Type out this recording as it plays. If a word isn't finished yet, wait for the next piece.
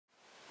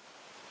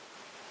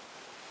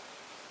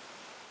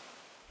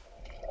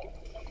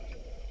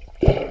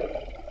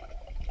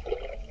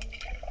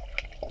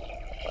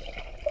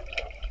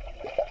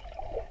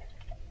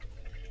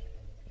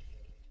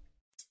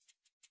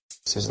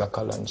This is the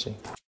Kalanji.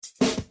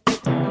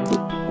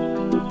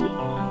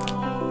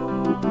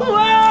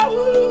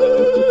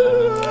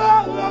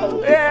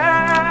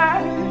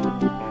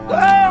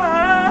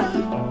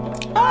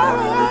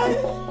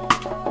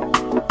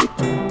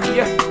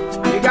 Yeah,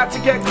 you got to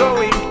get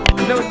going.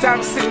 No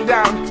time sitting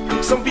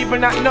down. Some people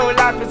not know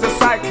life is a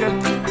cycle.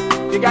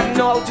 You gotta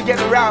know how to get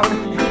around.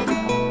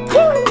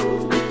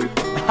 Woo!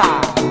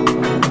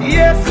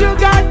 Yes, you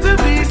got to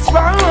be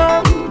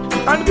strong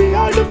and be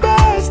all the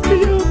best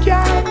you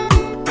can.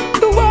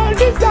 The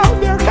world is out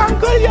there,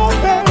 conquer your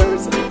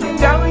fears.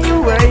 Down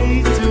you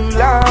way too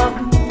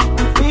long.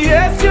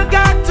 Yes, you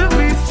got to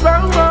be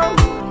strong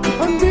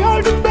and be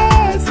all the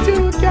best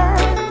you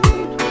can.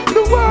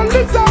 The world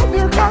is out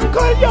there,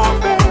 conquer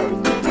your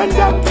fears. And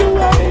down you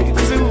way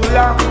too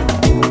long.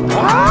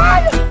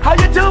 Hi, how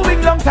you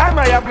doing? Long time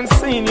I haven't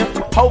seen you.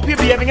 Hope you're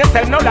behaving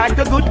yourself now like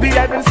a good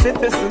behaving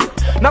citizen.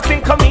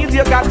 Nothing come easy,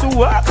 you got to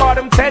work hard,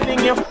 I'm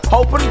telling you.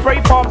 Hope and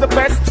pray for the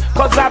best,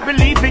 cause I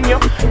believe in you.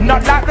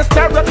 Not like the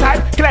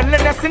stereotype,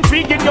 cleanliness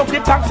intriguing you.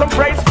 Give thanks and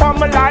praise for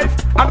my life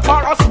and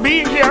for us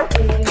being here.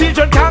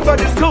 Children can't go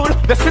to school,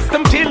 the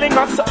system killing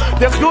us.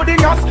 There's good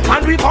in us,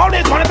 and we've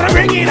always wanted to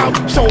bring it out.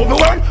 Show the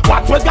world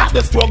what we got,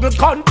 the struggle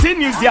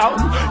continues, yo.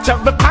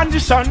 Check the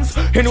conditions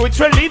in which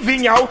we're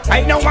living, yo.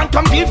 Ain't no one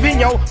come giving,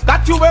 yo.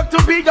 Got to work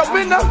to be a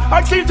winner.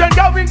 Our children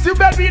going to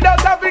bed without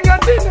having a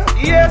dinner.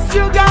 Yes,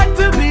 you got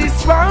to be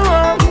strong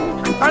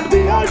and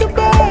be all the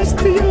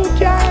best you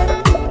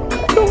can.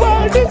 The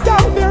world is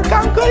out there,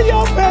 conquer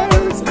your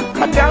fears.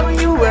 And down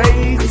you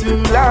way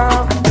too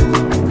long.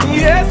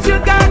 Yes, you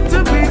got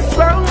to be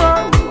strong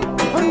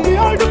and be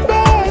all the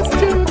best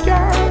you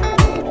can.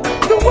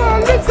 The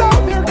world is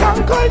out there,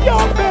 conquer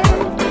your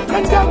fears.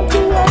 And down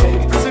you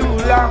way too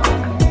long.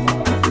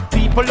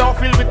 People are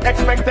filled with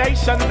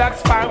expectation,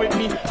 that's fine with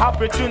me.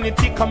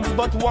 Opportunity comes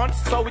but once,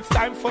 so it's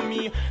time for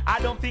me. I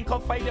don't think I'll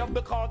failure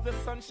because the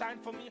sun shine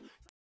for me.